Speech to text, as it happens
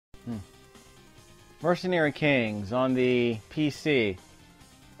Mercenary Kings on the PC.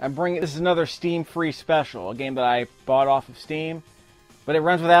 This is another Steam-free special, a game that I bought off of Steam, but it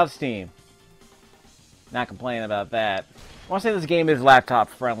runs without Steam. Not complaining about that. I want to say this game is laptop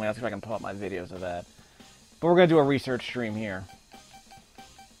friendly. I'll see if I can pull up my videos of that. But we're going to do a research stream here.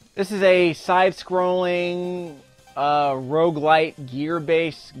 This is a side-scrolling, roguelite, gear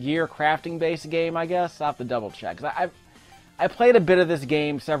crafting-based game, I guess. I'll have to double-check. I played a bit of this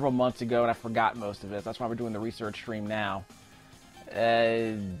game several months ago, and I forgot most of it. That's why we're doing the research stream now.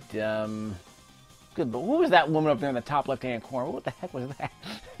 Good, but what was that woman up there in the top left-hand corner? What the heck was that?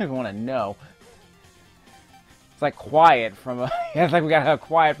 I want to know. It's like Quiet from... it's like we got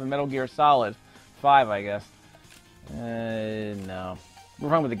Quiet from Metal Gear Solid 5, I guess. No. We're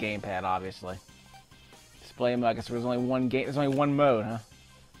running with the gamepad, obviously. Display mode. I guess there's only one game. There's only one mode, huh?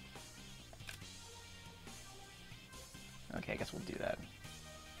 Okay, I guess we'll do that.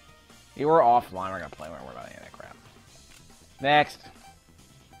 Yeah, we're offline. We're gonna play. We're not worried about any of that crap. Next.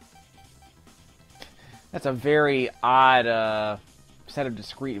 That's a very odd set of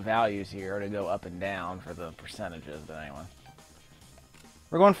discrete values here to go up and down for the percentages, but anyway.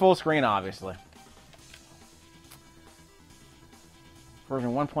 We're going full screen, obviously.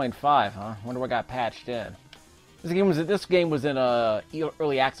 Version 1.5, huh? Wonder what got patched in. This game was in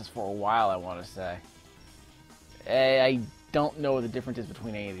early access for a while, I want to say. I don't know what the difference is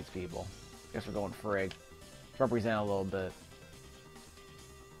between any of these people. Guess we're going Frig. Let's represent a little bit.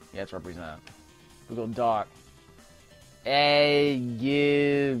 Yeah, let's represent. We'll go Doc.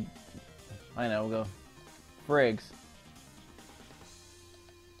 Yeah. I know, we'll go Frigs.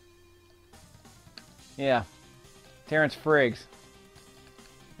 Yeah. Terrence Friggs.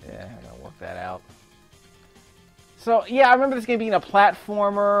 Yeah, I gotta work that out. So, yeah, I remember this game being a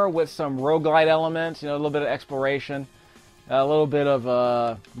platformer with some roguelite elements, you know, a little bit of exploration, a little bit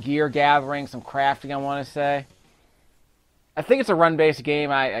of gear gathering, some crafting, I want to say. I think it's a run-based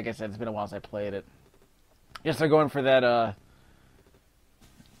game. Like I said, it's been a while since I played it. Yes, they're going for that,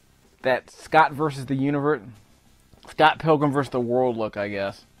 that Scott versus the Universe, Scott Pilgrim versus the World look, I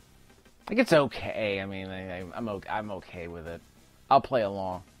guess. I think it's okay. I mean, I'm okay with it. I'll play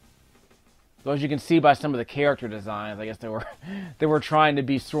along. So as you can see by some of the character designs, I guess they were trying to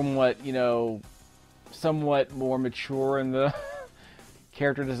be somewhat, you know, somewhat more mature in the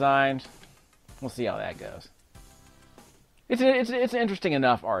character designs. We'll see how that goes. It's an interesting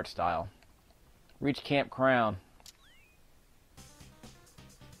enough art style. Reach Camp Crown.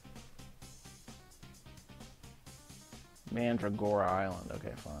 Mandragora Island.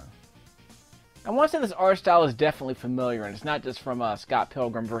 Okay, fine. I want to say this art style is definitely familiar, and it's not just from Scott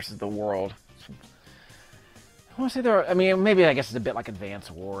Pilgrim versus the World. I want to say there are, I mean, maybe I guess it's a bit like Advance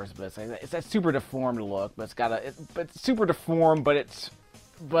Wars, but it's that super deformed look, but it's super deformed, but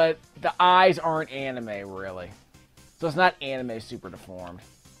the eyes aren't anime, really. So it's not anime super deformed.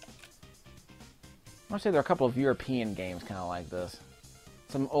 I want to say there are a couple of European games kind of like this.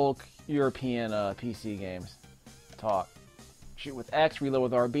 Some old European PC games. Talk. Shoot with X, reload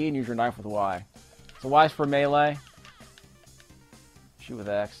with RB, and use your knife with Y. So Y is for melee. Shoot with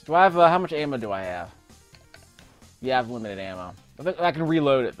X. Do I have, how much ammo do I have? Yeah, I have limited ammo. I can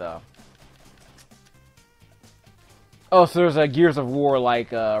reload it, though. Oh, so there's a Gears of War,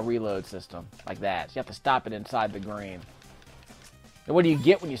 like, reload system. Like that. So you have to stop it inside the green. And what do you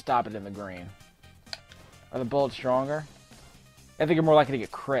get when you stop it in the green? Are the bullets stronger? I think you're more likely to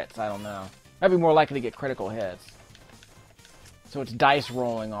get crits. I don't know. Might be more likely to get critical hits. So it's dice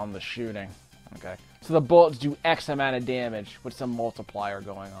rolling on the shooting. Okay. So the bullets do X amount of damage with some multiplier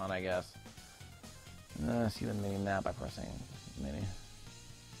going on, I guess. See the mini map by pressing mini.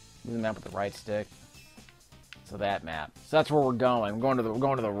 Move the map with the right stick. So that map. So that's where we're going. We're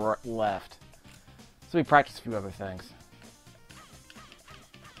going to the left. So we practice a few other things.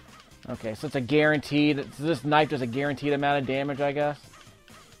 Okay, so it's a guaranteed. So this knife does a guaranteed amount of damage, I guess.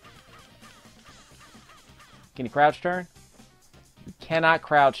 Can you crouch turn? You cannot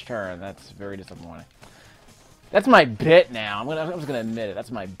crouch turn. That's very disappointing. That's my bit now. I'm just gonna admit it.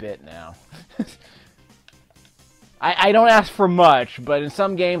 That's my bit now. I don't ask for much, but in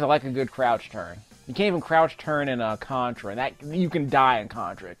some games I like a good crouch turn. You can't even crouch turn in Contra, and that you can die in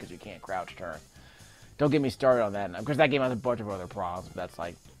Contra because you can't crouch turn. Don't get me started on that, because that game has a bunch of other problems. But that's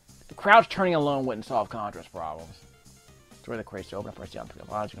like crouch turning alone wouldn't solve Contra's problems. Destroy the crates to open up, press down for your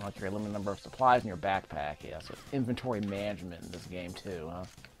lodge. You can carry a limited number of supplies in your backpack. Yeah, so it's inventory management in this game too, huh?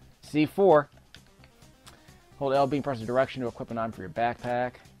 C4. Hold LB and press the direction to equip an item for your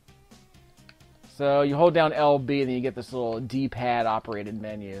backpack. So you hold down LB and then you get this little D-pad operated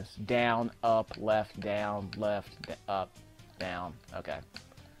menus. Down, up, left, up, down. Okay.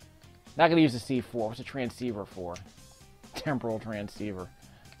 Not gonna use the C4. What's a transceiver for? Temporal transceiver.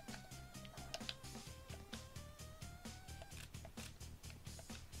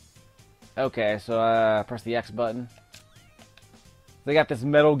 Okay, so press the X button. They got this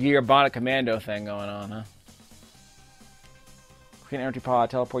Metal Gear Bonnet Commando thing going on, huh? Create an energy pod,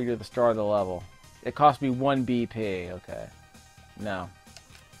 teleport you to the start of the level. It cost me 1 BP. Okay. No.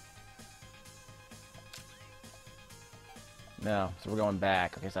 No, so we're going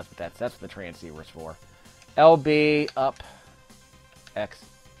back. Okay, so that's what the transceiver's for. LB up X.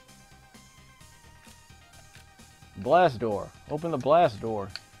 Blast door. Open the blast door.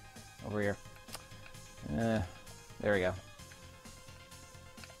 Over here. There we go.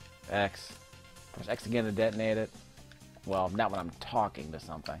 X. Press X again to detonate it. Well, not when I'm talking to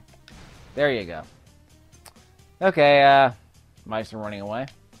something. There you go. Okay, mice are running away.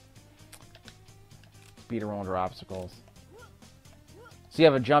 Speed around under obstacles. So you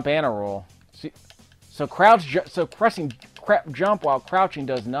have a jump and a roll. So pressing jump while crouching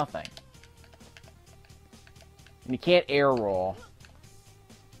does nothing. And you can't air roll.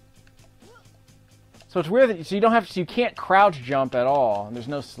 So it's weird that you can't crouch jump at all, and there's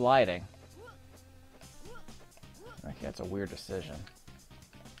no sliding. Okay, that's a weird decision.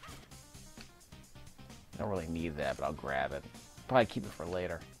 I don't really need that, but I'll grab it. Probably keep it for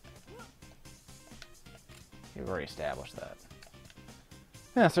later. We've already established that.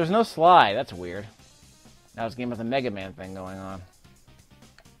 Yeah, so there's no slide. That's weird. Now this game has a Mega Man thing going on.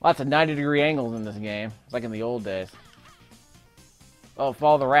 Lots of 90-degree angles in this game. It's like in the old days. Oh,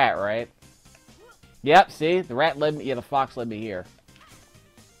 follow the rat, right? Yep, see? The rat led me... Yeah, the fox led me here.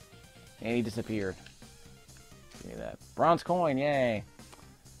 And he disappeared. See that. Bronze coin, yay!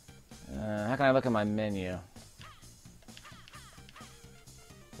 How can I look at my menu?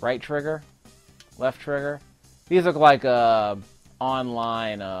 Right trigger? Left trigger? These look like, online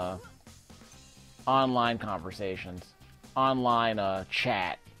conversations. Online,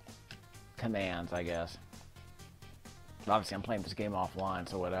 chat commands, I guess. Obviously, I'm playing this game offline,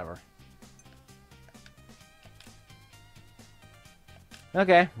 so whatever.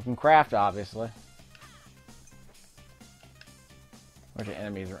 Okay, we can craft, obviously. A bunch of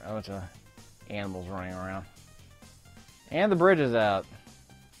enemies, a bunch of animals running around. And the bridge is out.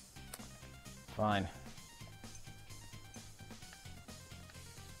 Fine.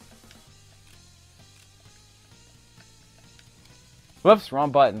 Whoops,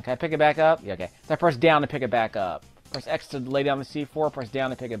 wrong button. Can I pick it back up? Yeah, okay. So I press down to pick it back up. Press X to lay down the C4, press down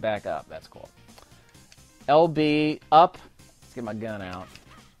to pick it back up. That's cool. LB up. Let's get my gun out.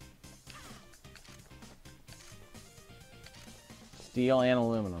 Steel and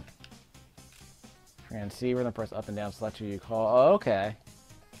aluminum. Transceiver, then press up and down, select who you call. Oh, okay.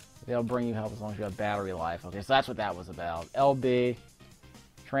 They'll bring you help as long as you have battery life. Okay, so that's what that was about. LB,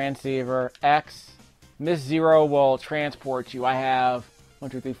 transceiver, X. Miss Zero will transport you. I have 1,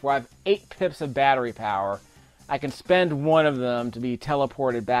 2, 3, 4. I have 8 pips of battery power. I can spend one of them to be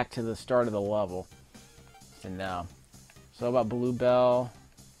teleported back to the start of the level. So no. So about Bluebell.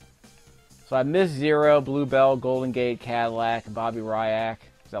 So I have Miss Zero, Bluebell, Golden Gate, Cadillac, Bobby Ryak.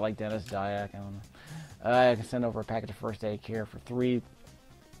 Is that like Dennis Dyack? I don't know. I can send over a package of first aid care for 3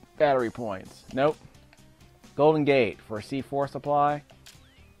 battery points. Nope. Golden Gate for a C4 supply.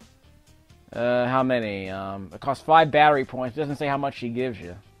 How many? It costs 5 battery points. It doesn't say how much she gives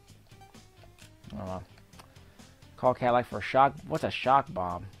you. I don't know. Call Cadillac for a shock. What's a shock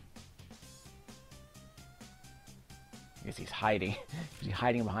bomb? I guess he's hiding. He's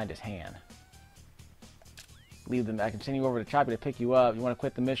hiding behind his hand. Leave them. I can send you over to Choppy to pick you up. You want to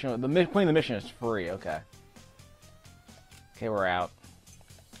quit the mission? Quitting the mission is free. Okay. Okay, we're out.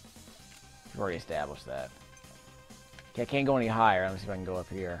 We've already established that. Okay, I can't go any higher. Let me see if I can go up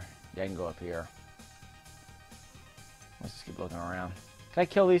here. Yeah, I can go up here. Let's just keep looking around. Can I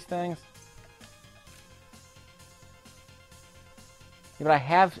kill these things? Yeah,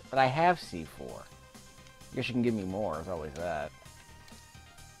 but I have C4. I guess you can give me more. There's always that.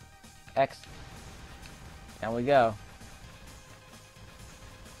 X. Down we go.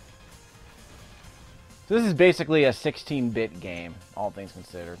 So this is basically a 16-bit game, all things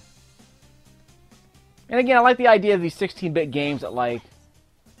considered. And again, I like the idea of these 16-bit games that, like...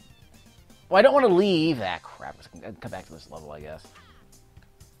 Well, I don't want to leave. Ah, crap. Let's come back to this level, I guess.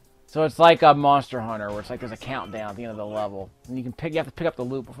 So it's like a Monster Hunter, where it's like there's a countdown at the end of the level. And you have to pick up the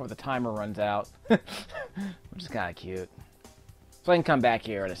loot before the timer runs out. Which is kind of cute. So I can come back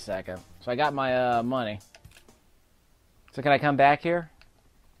here in a second. So I got my money. So can I come back here?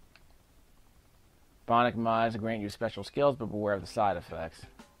 Bionic mods grant you special skills, but beware of the side effects.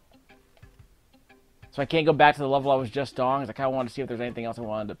 So I can't go back to the level I was just on, because I kind of wanted to see if there's anything else I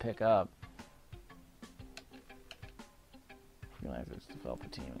wanted to pick up. Freelancers, developer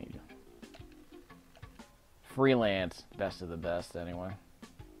team. Freelance, best of the best, anyway.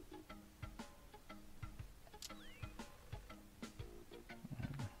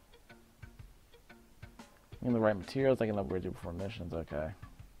 In the right materials, I can upgrade you before missions. Okay.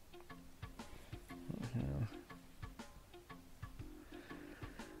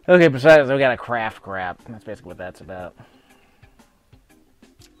 Okay, besides, we got a craft crap. That's basically what that's about.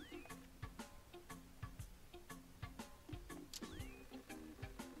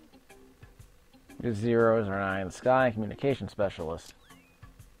 Your zeros are 9 in the sky. Communication specialist.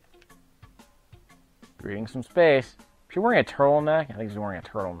 Greetings from space. Is he wearing a turtleneck? I think he's wearing a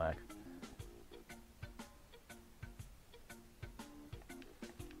turtleneck.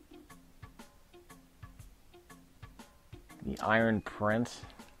 The Iron Prince.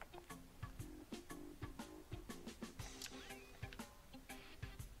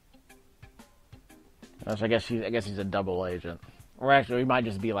 I guess he's a double agent, or actually, he might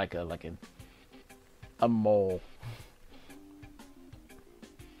just be like a mole.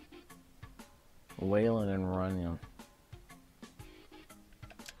 Waylon and Runyon.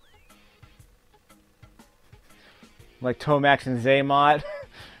 Like Tomax and Zaymot.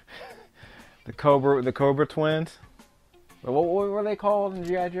 the Cobra twins. What were they called in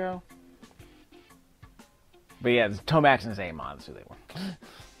G.I. Joe? But yeah, it's Tomax and Zaymot. That's who they were.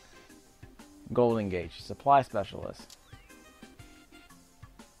 Golden Gate, supply specialist.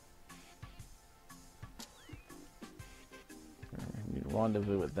 Need to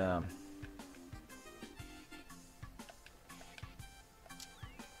rendezvous with them.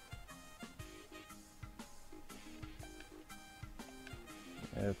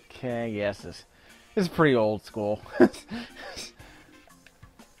 Okay, yes, this is pretty old school. You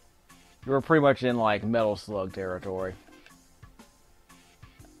were pretty much in like Metal Slug territory.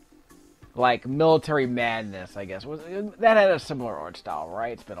 Like Military Madness, I guess. That had a similar art style,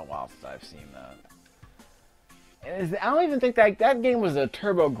 right? It's been a while since I've seen that. And I don't even think that game was a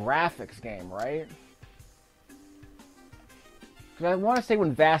TurboGrafx game, right? Because I want to say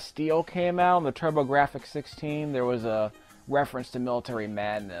when Vast Steel came out on the TurboGrafx 16, there was a reference to Military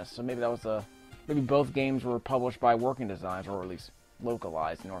Madness. So maybe that was maybe both games were published by Working Designs, or at least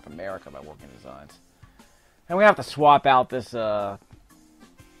localized in North America by Working Designs. And we have to swap out this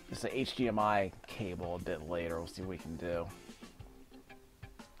HDMI cable a bit later. We'll see what we can do.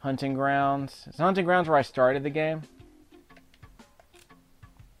 Hunting Grounds. Is Hunting Grounds where I started the game?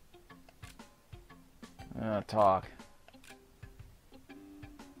 Talk.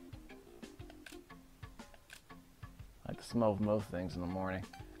 I like the smell of most things in the morning.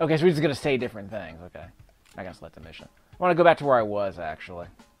 Okay, so we're just going to say different things. Okay. I gotta select the mission. I want to go back to where I was, actually.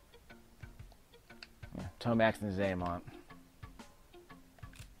 Yeah, Tomax and Zaymont.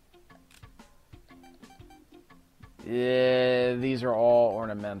 Yeah, these are all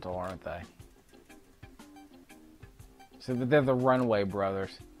ornamental, aren't they? So they're the Runway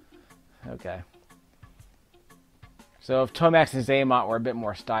Brothers. Okay. So if Tomax and Zaymont were a bit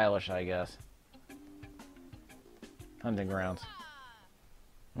more stylish, I guess. Hunting Grounds.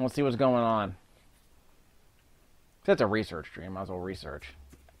 Let's see what's going on. That's a research stream. Might as well research.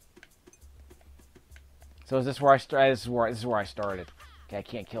 So is this where I started? This is where I started. Okay, I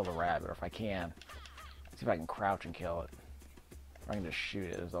can't kill the rabbit. Or if I can, see if I can crouch and kill it. Or I can just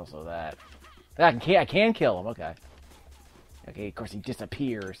shoot it. There's also that. I can kill him. Okay. Okay. Of course he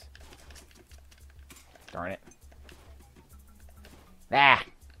disappears. Darn it. Ah!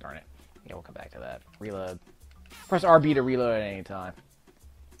 Darn it. Yeah, we'll come back to that. Reload. Press RB to reload at any time.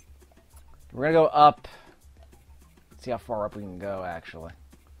 We're gonna go up. See how far up we can go, actually.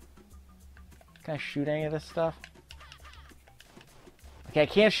 Can I shoot any of this stuff? Okay, I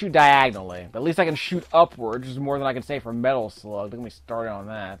can't shoot diagonally, but at least I can shoot upwards, which is more than I can say for Metal Slug. Don't get me started on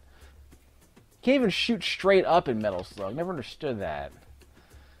that. Can't even shoot straight up in Metal Slug. Never understood that.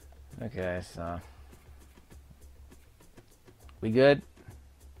 Okay, so... We good?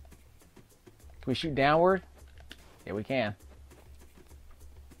 Can we shoot downward? Yeah, we can.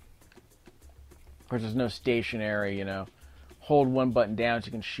 Of course, there's no stationary, you know, hold one button down so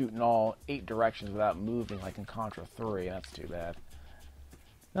you can shoot in all 8 directions without moving like in Contra 3. That's too bad.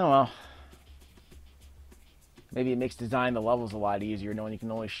 Oh well. Maybe it makes designing the levels a lot easier knowing you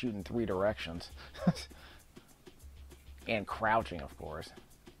can only shoot in 3 directions. And crouching, of course.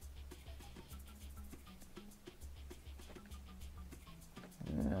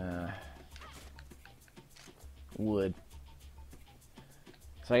 Wood.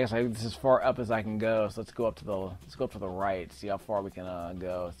 So I guess this is as far up as I can go. So let's go up to the right. See how far we can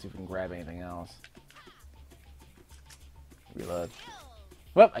go. See if we can grab anything else. Reload.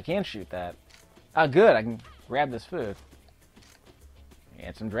 Whoop, I can shoot that. Ah, good, I can grab this food.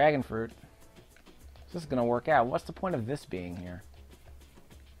 And some dragon fruit. This is gonna work out. What's the point of this being here?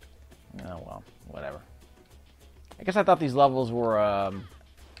 Oh, well, whatever. I guess I thought these levels were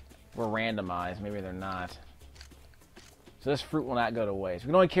randomized. Maybe they're not. So this fruit will not go to waste. We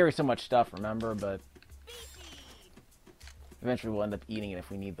can only carry so much stuff, remember, but eventually we'll end up eating it if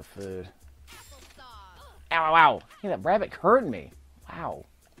we need the food. Ow, ow, ow! Hey, that rabbit hurt me. Wow.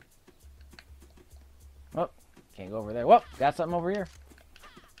 Oh, can't go over there. Whoop, got something over here.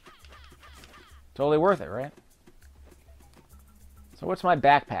 Totally worth it, right? So what's my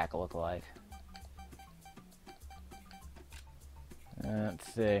backpack look like?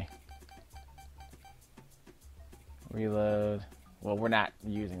 Let's see. Reload. Well, we're not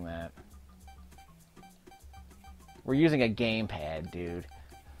using that. We're using a gamepad, dude.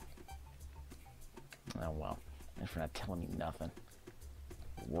 Oh, well. Thanks for not telling me nothing.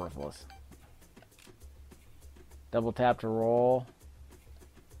 Worthless. Double tap to roll.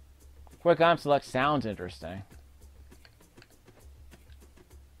 Quick on select sounds interesting.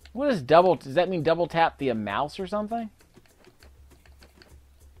 What is double... Does that mean double tap the mouse or something?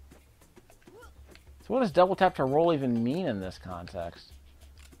 So what does double tap to roll even mean in this context?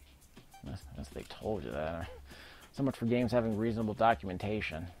 Unless they told you that. So much for games having reasonable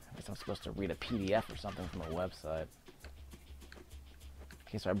documentation. I guess I'm supposed to read a PDF or something from a website.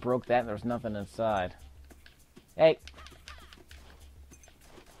 Okay, so I broke that and there was nothing inside. Hey!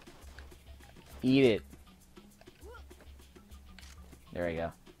 Eat it. There you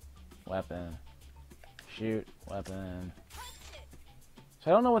go. Weapon. Shoot. Weapon. So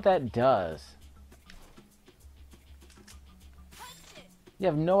I don't know what that does. You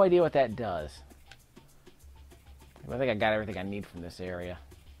have no idea what that does. I think I got everything I need from this area.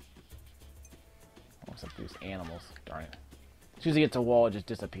 Except these animals. Darn it. As soon as it gets a wall, it just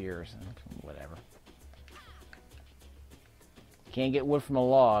disappears. Whatever. Can't get wood from a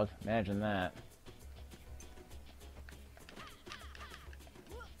log. Imagine that.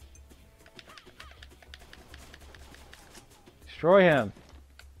 Destroy him.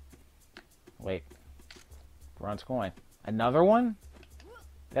 Wait. Bronze coin. Another one?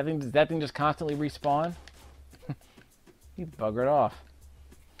 Does that thing just constantly respawn? You buggered off.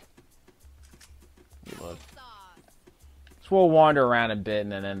 Reload. So we'll wander around a bit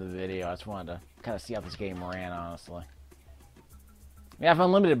and then end the video. I just wanted to kind of see how this game ran, honestly. I have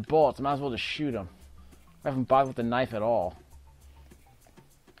unlimited bullets. I might as well just shoot them. I haven't bothered with the knife at all.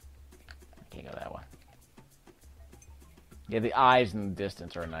 I can't go that way. Yeah, the eyes in the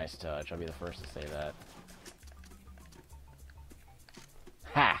distance are a nice touch. I'll be the first to say that.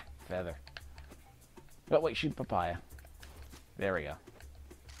 Ha! Feather. Oh, wait, shoot papaya. There we go.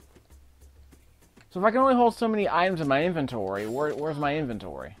 So if I can only hold so many items in my inventory, where's my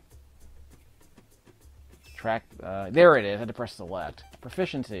inventory? Track, there it is. I had to press select.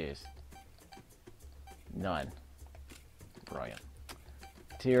 Proficiencies. None. Brilliant.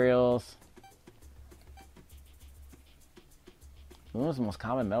 Materials. Aluminum is the most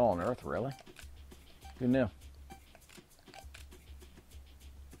common metal on Earth, really? Who knew?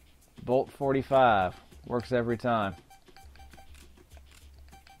 Bolt 45. Works every time.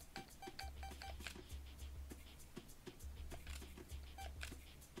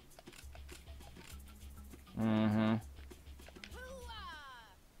 Mm-hmm.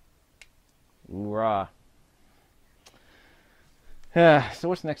 Hoorah. So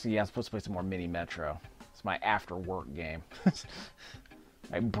what's next again? I'm supposed to play some more Mini Metro. It's my after-work game.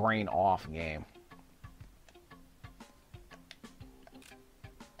 My brain-off game.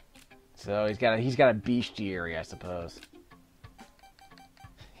 So he's got a bestiary, I suppose.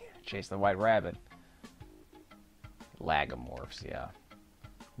 Chase the white rabbit. Lagomorphs, yeah.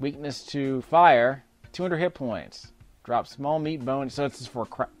 Weakness to fire, 200 hit points. Drop small meat bone. So it's for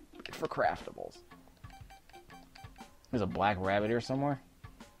craftables. There's a black rabbit here somewhere.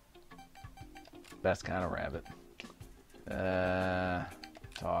 Best kind of rabbit.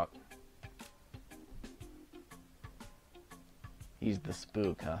 Talk. He's the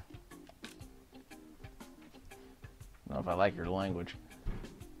spook, huh? I don't know if I like your language.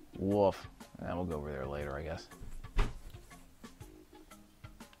 Woof. And we'll go over there later, I guess.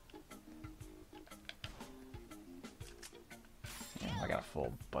 Yeah, I got a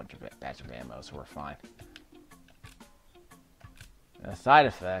full batch of ammo, so we're fine. Side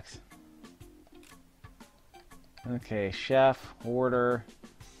effects. Okay, chef, hoarder.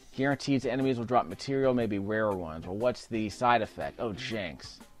 Guarantees enemies will drop material, maybe rare ones. Well, what's the side effect? Oh,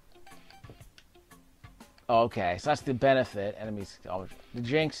 jinx. Oh, okay, so that's the benefit. Enemies. Oh, the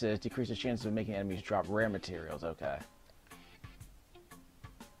jinx is decreases chances of making enemies drop rare materials. Okay.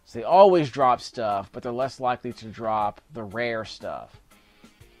 So they always drop stuff, but they're less likely to drop the rare stuff.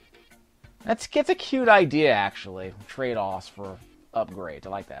 It's a cute idea, actually. Trade-offs for upgrades. I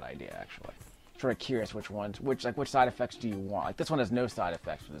like that idea, actually. Sort of curious which side effects do you want. Like, this one has no side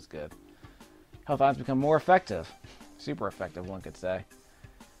effects, which is good. Health items become more effective. Super effective, one could say.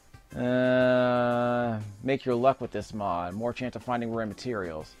 Make your luck with this mod. More chance of finding rare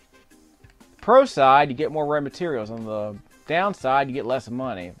materials. Pro side, you get more rare materials. On the downside, you get less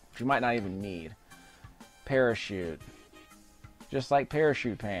money, which you might not even need. Parachute. Just like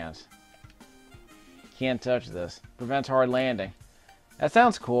parachute pants. Can't touch this. Prevents hard landing. That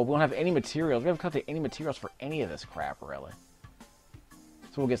sounds cool. We don't have any materials. We haven't collected any materials for any of this crap, really.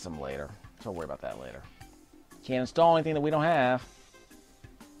 So we'll get some later. So we'll worry about that later. Can't install anything that we don't have.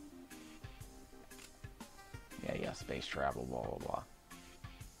 Yeah, space travel, blah, blah, blah.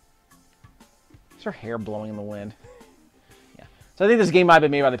 Is her hair blowing in the wind? Yeah. So I think this game might have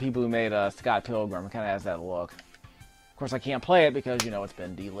been made by the people who made Scott Pilgrim. It kind of has that look. Of course, I can't play it because, you know, it's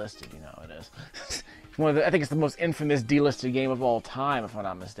been delisted. You know, it is. I think it's the most infamous delisted game of all time, if I'm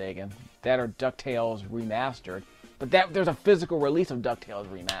not mistaken. That or DuckTales Remastered. But there's a physical release of DuckTales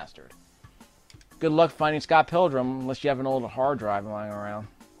Remastered. Good luck finding Scott Pilgrim, unless you have an old hard drive lying around.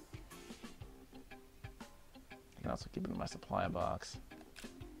 I can also keep it in my supply box.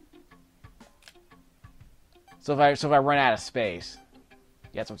 So if I run out of space,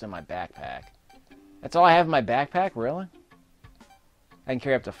 that's what's in my backpack. That's all I have in my backpack, really? I can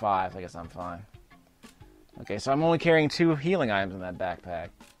carry up to 5. I guess I'm fine. Okay, so I'm only carrying 2 healing items in that backpack.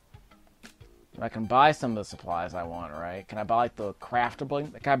 I can buy some of the supplies I want, right? Can I buy like the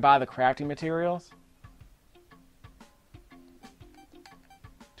craftable? Can I buy the crafting materials?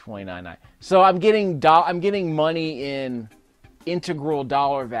 $29.9. So I'm getting money in integral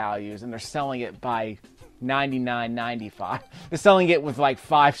dollar values, and they're selling it by $99.95. They're selling it with like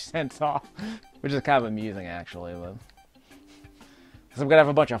 5 cents off, which is kind of amusing, actually. But so I'm gonna have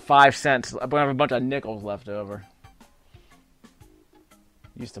a bunch of 5 cents. I'm gonna have a bunch of nickels left over.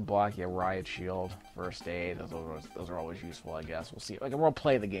 Used to block your riot shield, first aid. Those are always useful, I guess. We'll see. Like, we'll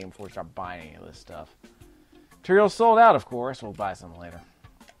play the game before we start buying any of this stuff. Materials sold out, of course. We'll buy some later.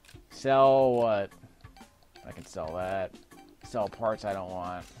 Sell what? I can sell that. Sell parts I don't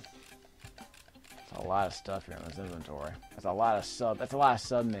want. That's a lot of stuff here in this inventory. That's a lot of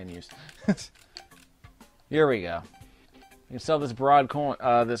sub menus. Here we go. You can sell this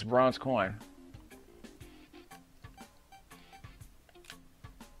this bronze coin.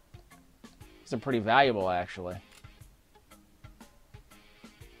 It's pretty valuable, actually.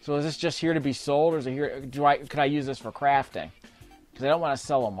 So is this just here to be sold, or is it here? Could I use this for crafting? Because I don't want to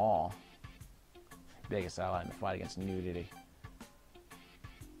sell them all. Biggest ally in the fight against nudity.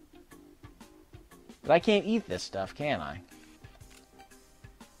 But I can't eat this stuff, can I?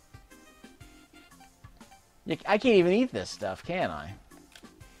 I can't even eat this stuff, can I?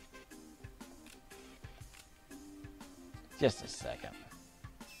 Just a second.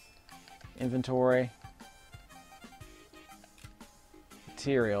 Inventory.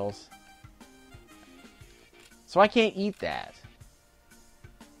 Materials. So I can't eat that.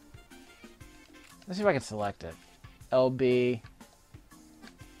 Let's see if I can select it. LB.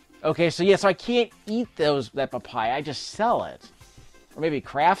 Okay, so yeah, so I can't eat that papaya. I just sell it. Or maybe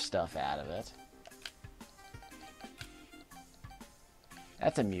craft stuff out of it.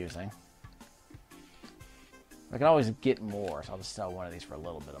 That's amusing. I can always get more, so I'll just sell one of these for a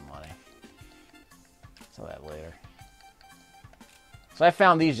little bit of money. Sell that later. So I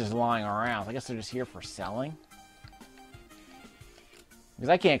found these just lying around. I guess they're just here for selling. Because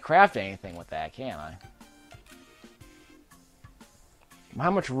I can't craft anything with that, can I?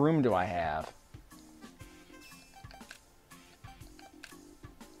 How much room do I have?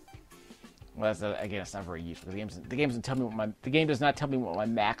 Well, again, it's not very useful. The game doesn't tell me what the game does not tell me what my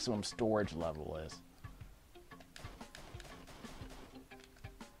maximum storage level is.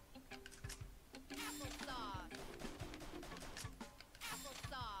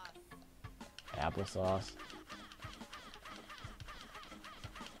 Applesauce.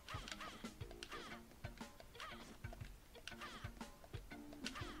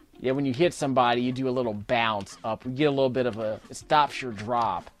 Yeah, when you hit somebody, you do a little bounce up. You get a little bit of it stops your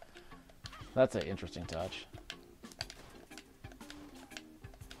drop. That's an interesting touch.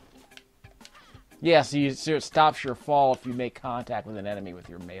 Yeah, so it stops your fall if you make contact with an enemy with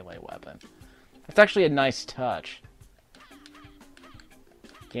your melee weapon. That's actually a nice touch.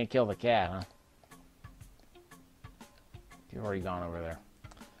 Can't kill the cat, huh? You've already gone over there.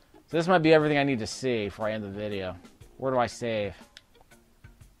 So this might be everything I need to see before I end the video. Where do I save?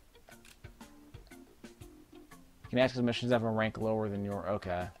 Can access missions have a rank lower than your...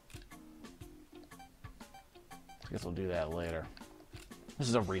 Okay. I guess we'll do that later. This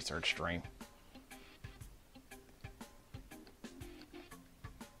is a research stream.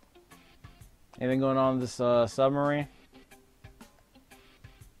 Anything going on with this submarine?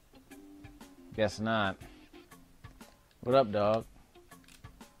 Guess not. What up, dog?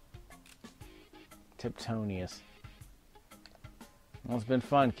 Tiptonius. Well, it's been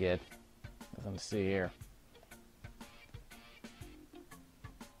fun, kid. Nothing to see here.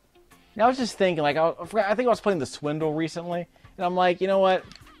 Now, I was just thinking, like, I think I was playing The Swindle recently, and I'm like, you know what?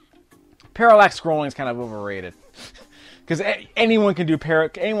 Parallax scrolling is kind of overrated. Because anyone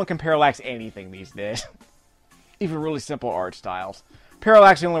can parallax anything these days. Even really simple art styles.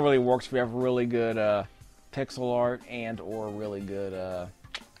 Parallax only really works if you have really good pixel art and or really good,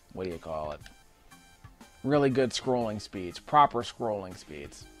 what do you call it? Really good scrolling speeds. Proper scrolling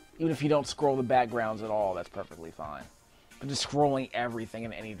speeds. Even if you don't scroll the backgrounds at all, that's perfectly fine. But just scrolling everything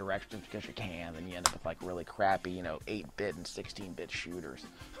in any direction because you can, then you end up with like really crappy, you know, 8-bit and 16-bit shooters.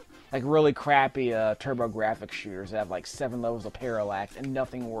 Like really crappy TurboGrafx shooters that have like 7 levels of parallax and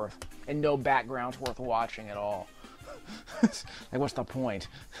nothing worth, and no backgrounds worth watching at all. Like, what's the point?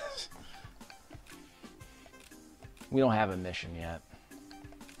 We don't have a mission yet.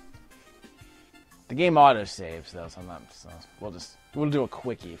 The game auto saves though, so we'll do a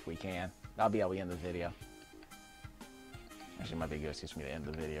quickie if we can. That'll be how we end the video. Actually, it might be a good excuse for me to end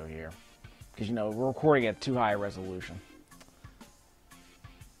the video here, because you know we're recording at too high a resolution.